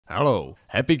Hello,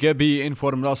 Happy Cabby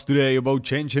informed us today about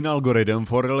change in algorithm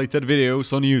for related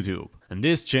videos on YouTube. And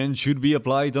this change should be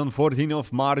applied on 14th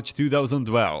of March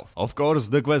 2012. Of course,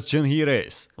 the question here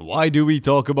is, why do we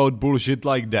talk about bullshit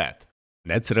like that?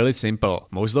 That's really simple.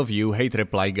 Most of you hate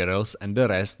reply girls and the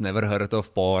rest never heard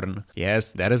of porn.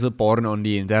 Yes, there is a porn on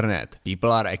the internet.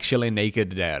 People are actually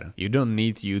naked there. You don't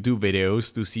need YouTube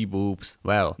videos to see boobs.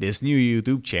 Well, this new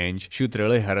YouTube change should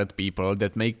really hurt people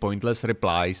that make pointless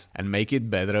replies and make it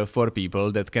better for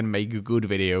people that can make good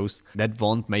videos that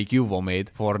won't make you vomit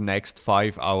for next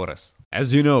 5 hours.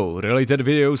 As you know, related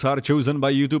videos are chosen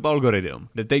by YouTube algorithm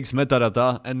that takes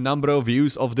metadata and number of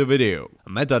views of the video.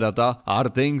 Metadata are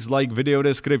things like video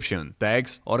description,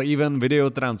 text, or even video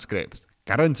transcript.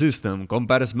 Current system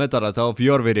compares metadata of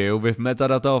your video with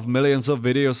metadata of millions of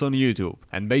videos on YouTube,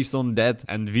 and based on that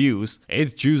and views,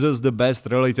 it chooses the best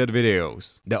related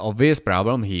videos. The obvious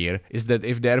problem here is that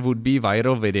if there would be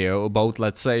viral video about,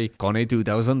 let's say, Coney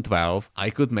 2012,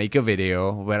 I could make a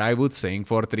video where I would sing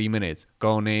for 3 minutes.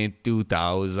 Coney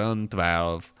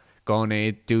 2012,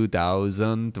 Coney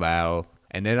 2012.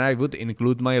 And then I would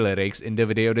include my lyrics in the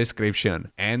video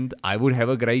description, and I would have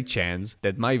a great chance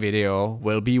that my video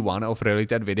will be one of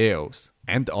related videos.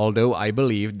 And although I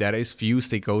believe there is few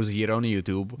sickos here on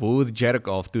YouTube who would jerk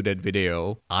off to that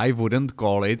video, I wouldn't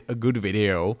call it a good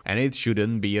video and it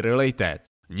shouldn't be related.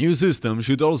 New system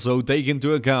should also take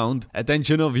into account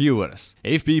attention of viewers.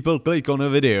 If people click on a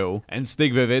video and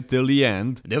stick with it till the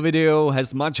end, the video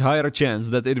has much higher chance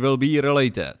that it will be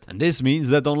related. And this means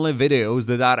that only videos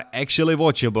that are actually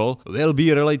watchable will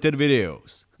be related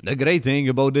videos. The great thing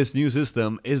about this new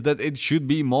system is that it should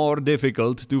be more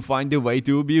difficult to find a way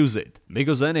to abuse it,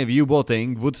 because any view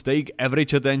botting would take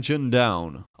average attention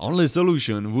down. Only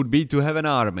solution would be to have an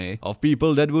army of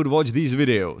people that would watch these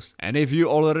videos, and if you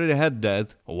already had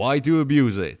that, why to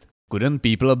abuse it? Couldn't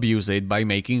people abuse it by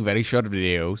making very short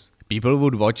videos? People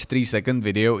would watch 3-second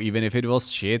video even if it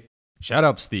was shit? Shut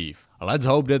up, Steve. Let's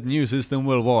hope that new system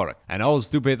will work and all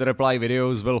stupid reply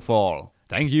videos will fall.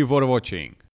 Thank you for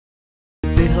watching.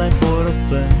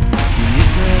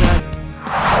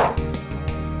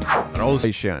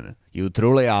 Trollsnews, you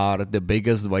truly are the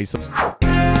biggest waste of...